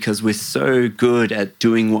churches because we're so good at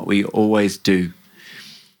doing what we always do.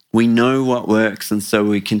 We know what works and so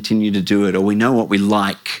we continue to do it, or we know what we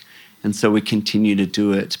like and so we continue to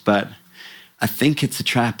do it. But I think it's a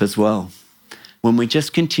trap as well. When we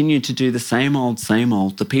just continue to do the same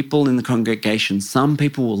old, the people in the congregation, some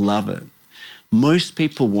people will love it. Most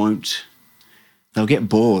people won't. They'll get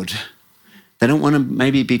bored. They don't want to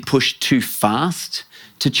maybe be pushed too fast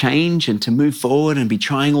to change and to move forward and be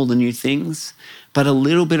trying all the new things. But a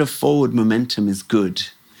little bit of forward momentum is good.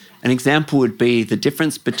 An example would be the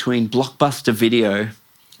difference between Blockbuster Video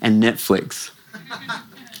and Netflix.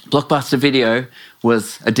 Blockbuster Video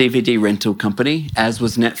was a DVD rental company, as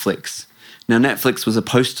was Netflix. Now, Netflix was a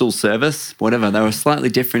postal service, whatever. They were slightly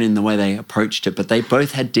different in the way they approached it, but they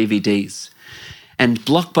both had DVDs. And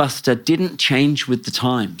Blockbuster didn't change with the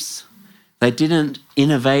times. They didn't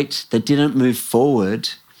innovate. They didn't move forward.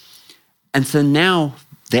 And so now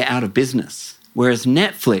they're out of business. Whereas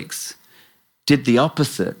Netflix did the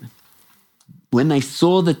opposite. When they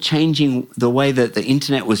saw the way that the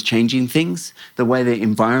internet was changing things, the way the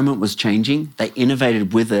environment was changing, they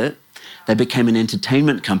innovated with it. They became an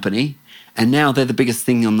entertainment company. And now they're the biggest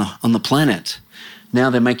thing on the planet. Now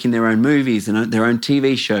they're making their own movies and their own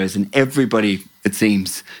TV shows, and everybody, it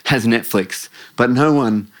seems, has Netflix. But no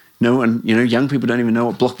one, young people don't even know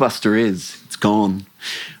what Blockbuster is. It's gone.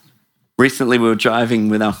 Recently, we were driving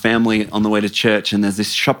with our family on the way to church, and there's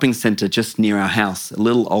this shopping centre just near our house, a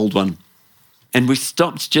little old one. And we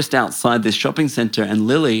stopped just outside this shopping centre, and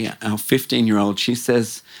Lily, our 15-year-old, she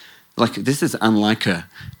says, this is unlike her.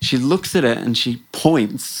 She looks at it and she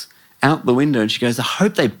points out the window and she goes, I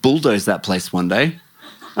hope they bulldoze that place one day.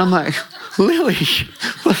 I'm like, Lily,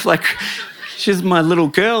 she's my little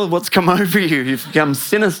girl. What's come over you? You've become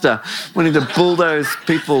sinister, wanting to bulldoze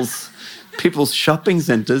people's shopping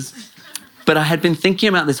centres. But I had been thinking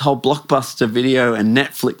about this whole Blockbuster Video and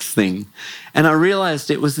Netflix thing, and I realised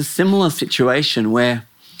it was a similar situation where,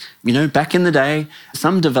 back in the day,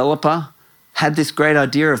 some developer had this great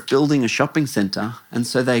idea of building a shopping centre, and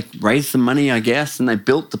so they raised some money, I guess, and they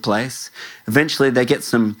built the place. Eventually they get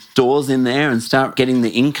some doors in there and start getting the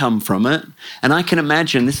income from it. And I can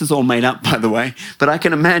imagine, this is all made up by the way, but I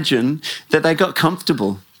can imagine that they got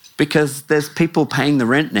comfortable because there's people paying the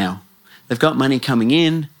rent now. They've got money coming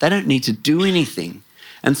in, they don't need to do anything.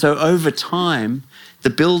 And so over time, the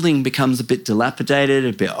building becomes a bit dilapidated,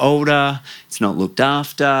 a bit older, it's not looked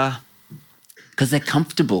after, because they're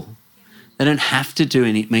comfortable. They don't have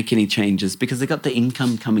to make any changes because they've got the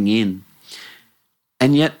income coming in.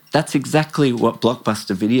 And yet that's exactly what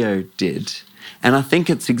Blockbuster Video did. And I think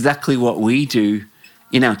it's exactly what we do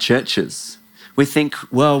in our churches. We think,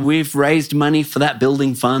 well, we've raised money for that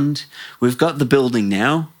building fund. We've got the building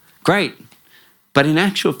now. Great. But in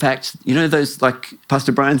actual fact, those, like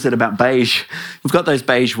Pastor Brian said about beige, we've got those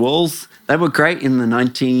beige walls. They were great in the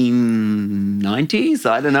 1990s,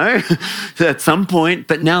 I don't know, at some point.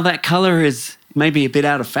 But now that colour is maybe a bit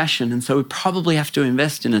out of fashion. And so we probably have to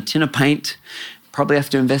invest in a tin of paint, probably have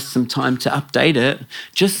to invest some time to update it,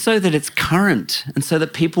 just so that it's current and so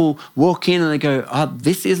that people walk in and they go, oh,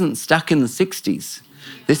 this isn't stuck in the 60s.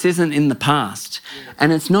 This isn't in the past.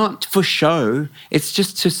 And it's not for show. It's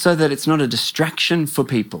just so that it's not a distraction for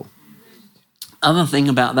people. Other thing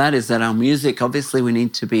about that is that our music, obviously we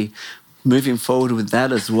need to be moving forward with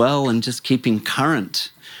that as well and just keeping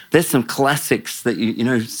current. There's some classics that,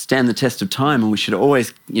 stand the test of time, and we should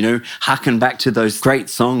always, hearken back to those great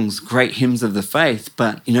songs, great hymns of the faith.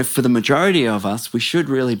 But, for the majority of us, we should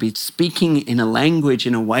really be speaking in a language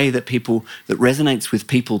in a way that resonates with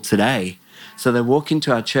people today. So they walk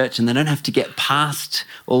into our church and they don't have to get past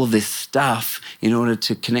all of this stuff in order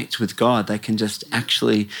to connect with God. They can just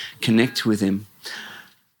actually connect with him.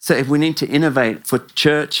 So if we need to innovate for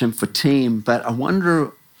church and for team, but I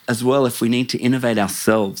wonder as well if we need to innovate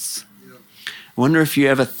ourselves. I wonder if you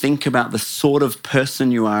ever think about the sort of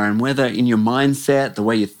person you are and whether in your mindset, the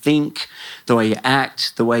way you think, the way you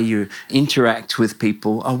act, the way you interact with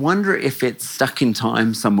people, I wonder if it's stuck in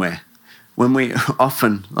time somewhere. When we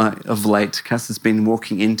often, like of late, Cass has been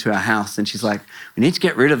walking into our house and she's like, we need to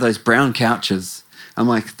get rid of those brown couches. I'm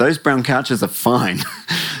like, those brown couches are fine.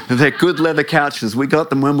 They're good leather couches. We got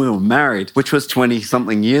them when we were married, which was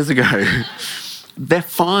 20-something years ago. They're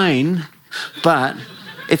fine, but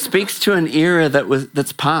it speaks to an era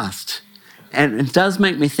that's past. And it does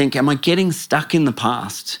make me think, am I getting stuck in the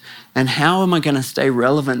past? And how am I going to stay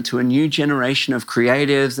relevant to a new generation of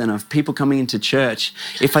creatives and of people coming into church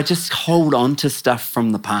if I just hold on to stuff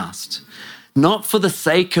from the past? Not for the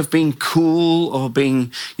sake of being cool or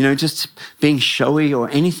being, just being showy or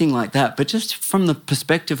anything like that, but just from the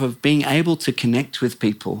perspective of being able to connect with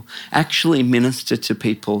people, actually minister to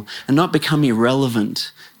people, and not become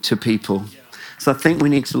irrelevant to people. So I think we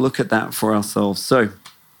need to look at that for ourselves. So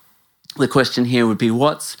the question here would be,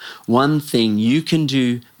 what's one thing you can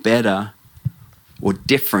do better or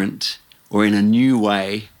different or in a new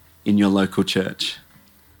way in your local church?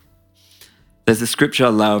 There's a scripture I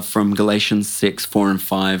love from Galatians 6, 4 and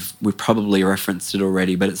 5. We probably referenced it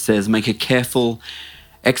already, but it says, make a careful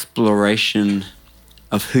exploration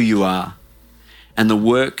of who you are and the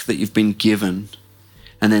work that you've been given,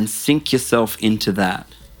 and then sink yourself into that.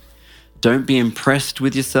 Don't be impressed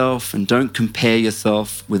with yourself and don't compare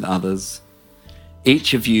yourself with others.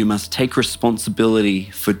 Each of you must take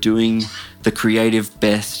responsibility for doing the creative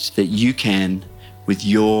best that you can with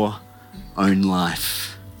your own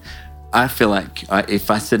life. I feel like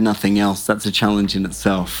if I said nothing else, that's a challenge in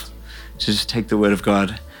itself. To just take the word of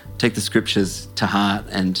God, take the scriptures to heart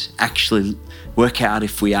and actually work out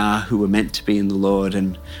if we are who we're meant to be in the Lord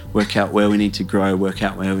and work out where we need to grow, work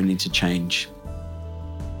out where we need to change.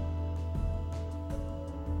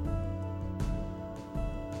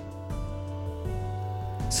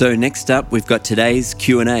 So next up, we've got today's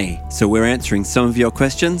Q&A. So we're answering some of your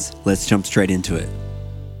questions. Let's jump straight into it.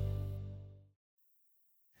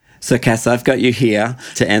 So Cass, I've got you here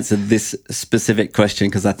to answer this specific question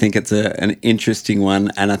because I think it's an interesting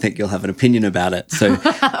one and I think you'll have an opinion about it. So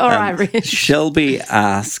all right, Rich. Shelby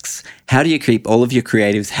asks, how do you keep all of your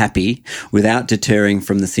creatives happy without deterring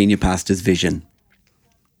from the senior pastor's vision?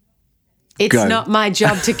 It's not my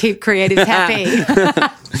job to keep creatives happy.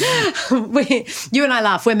 You and I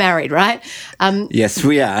laugh. We're married, right? Yes,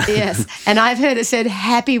 we are. Yes. And I've heard it said,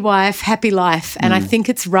 happy wife, happy life. And I think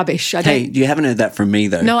it's rubbish. You haven't heard that from me,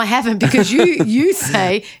 though. No, I haven't, because you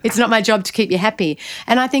say it's not my job to keep you happy.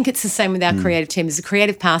 And I think it's the same with our creative team. As a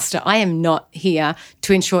creative pastor, I am not here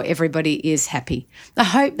to ensure everybody is happy. I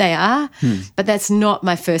hope they are, but that's not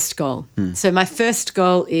my first goal. So my first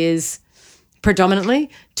goal is predominantly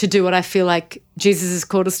to do what I feel like Jesus has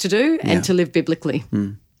called us to do and to live biblically.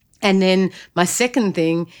 And then my second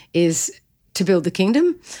thing is to build the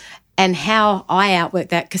kingdom. And how I outwork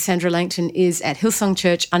that, Cassandra Langton, is at Hillsong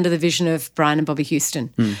Church under the vision of Brian and Bobby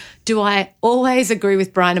Houston. Do I always agree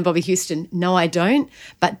with Brian and Bobby Houston? No, I don't.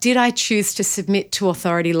 But did I choose to submit to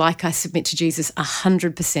authority like I submit to Jesus?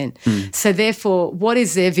 100%. So therefore, what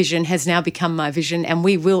is their vision has now become my vision, and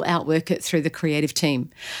we will outwork it through the creative team.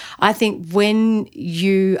 I think when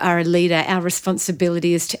you are a leader, our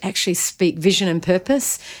responsibility is to actually speak vision and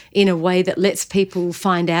purpose in a way that lets people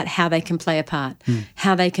find out how they can play a part,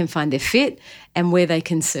 how they can find their fit and where they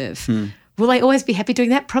can serve. Will they always be happy doing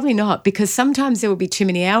that? Probably not, because sometimes there will be too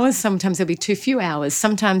many hours, sometimes there'll be too few hours,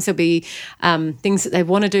 sometimes there'll be things that they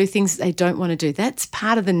want to do, things that they don't want to do. That's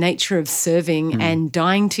part of the nature of serving and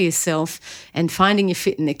dying to yourself and finding your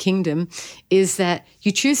fit in the kingdom, is that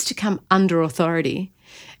you choose to come under authority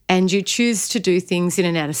and you choose to do things in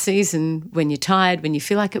and out of season when you're tired, when you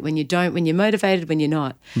feel like it, when you don't, when you're motivated, when you're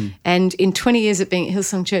not. And in 20 years of being at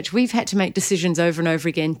Hillsong Church, we've had to make decisions over and over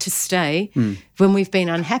again to stay when we've been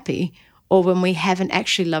unhappy or when we haven't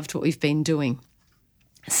actually loved what we've been doing.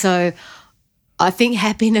 So I think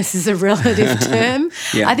happiness is a relative term.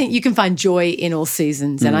 I think you can find joy in all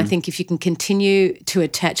seasons. And I think if you can continue to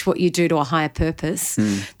attach what you do to a higher purpose,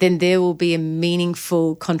 then there will be a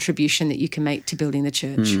meaningful contribution that you can make to building the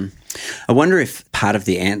church. I wonder if part of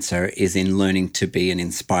the answer is in learning to be an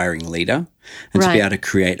inspiring leader and to be able to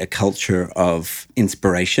create a culture of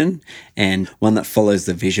inspiration and one that follows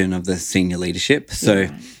the vision of the senior leadership. So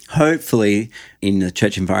hopefully in the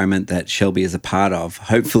church environment that Shelby is a part of,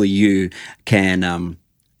 hopefully you can,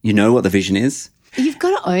 you know what the vision is. You've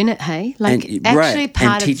got to own it, hey? Like and, actually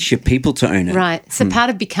part and teach your people to own it. Right. So part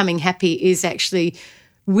of becoming happy is actually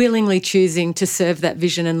willingly choosing to serve that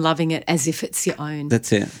vision and loving it as if it's your own.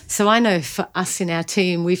 That's it. So I know for us in our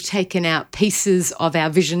team, we've taken out pieces of our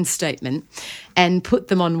vision statement and put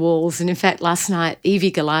them on walls. And in fact, last night, Evie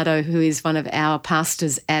Gallardo, who is one of our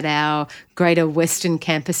pastors at our Greater Western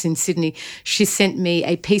campus in Sydney, she sent me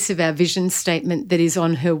a piece of our vision statement that is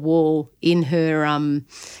on her wall in her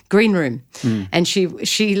green room. And she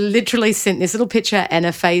literally sent this little picture and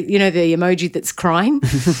a face, you know, the emoji that's crying.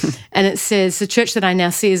 And it says, "The church that I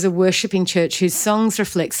now see is a worshipping church whose songs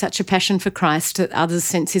reflect such a passion for Christ that others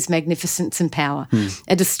sense his magnificence and power.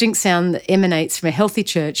 A distinct sound that emanates from a healthy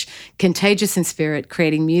church, contagious in spirit,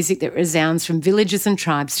 creating music that resounds from villages and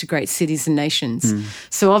tribes to great cities and nations."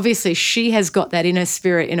 So obviously she has got that in her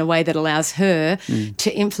spirit in a way that allows her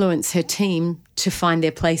to influence her team to find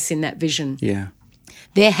their place in that vision. Yeah.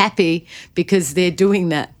 They're happy because they're doing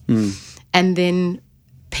that. And then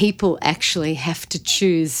people actually have to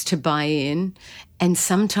choose to buy in and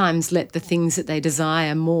sometimes let the things that they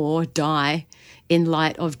desire more die in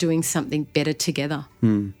light of doing something better together.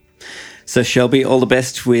 So Shelby, all the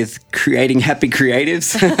best with creating happy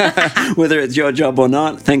creatives, whether it's your job or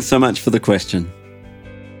not. Thanks so much for the question.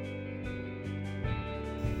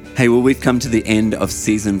 Hey, well, we've come to the end of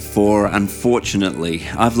season 4, unfortunately.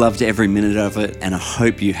 I've loved every minute of it, and I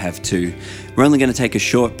hope you have too. We're only going to take a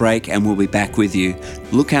short break and we'll be back with you.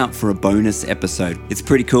 Look out for a bonus episode. It's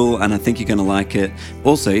pretty cool and I think you're going to like it.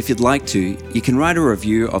 Also, if you'd like to, you can write a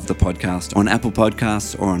review of the podcast on Apple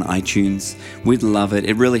Podcasts or on iTunes. We'd love it.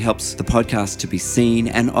 It really helps the podcast to be seen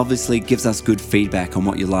and obviously gives us good feedback on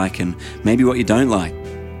what you like and maybe what you don't like.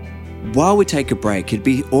 While we take a break, it'd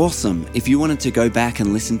be awesome if you wanted to go back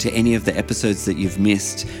and listen to any of the episodes that you've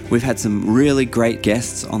missed. We've had some really great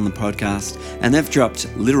guests on the podcast and they've dropped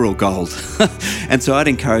literal gold. And so I'd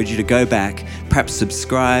encourage you to go back, perhaps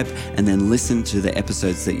subscribe and then listen to the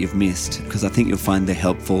episodes that you've missed because I think you'll find they're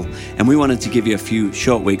helpful. And we wanted to give you a few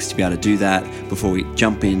short weeks to be able to do that before we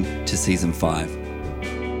jump in to season 5.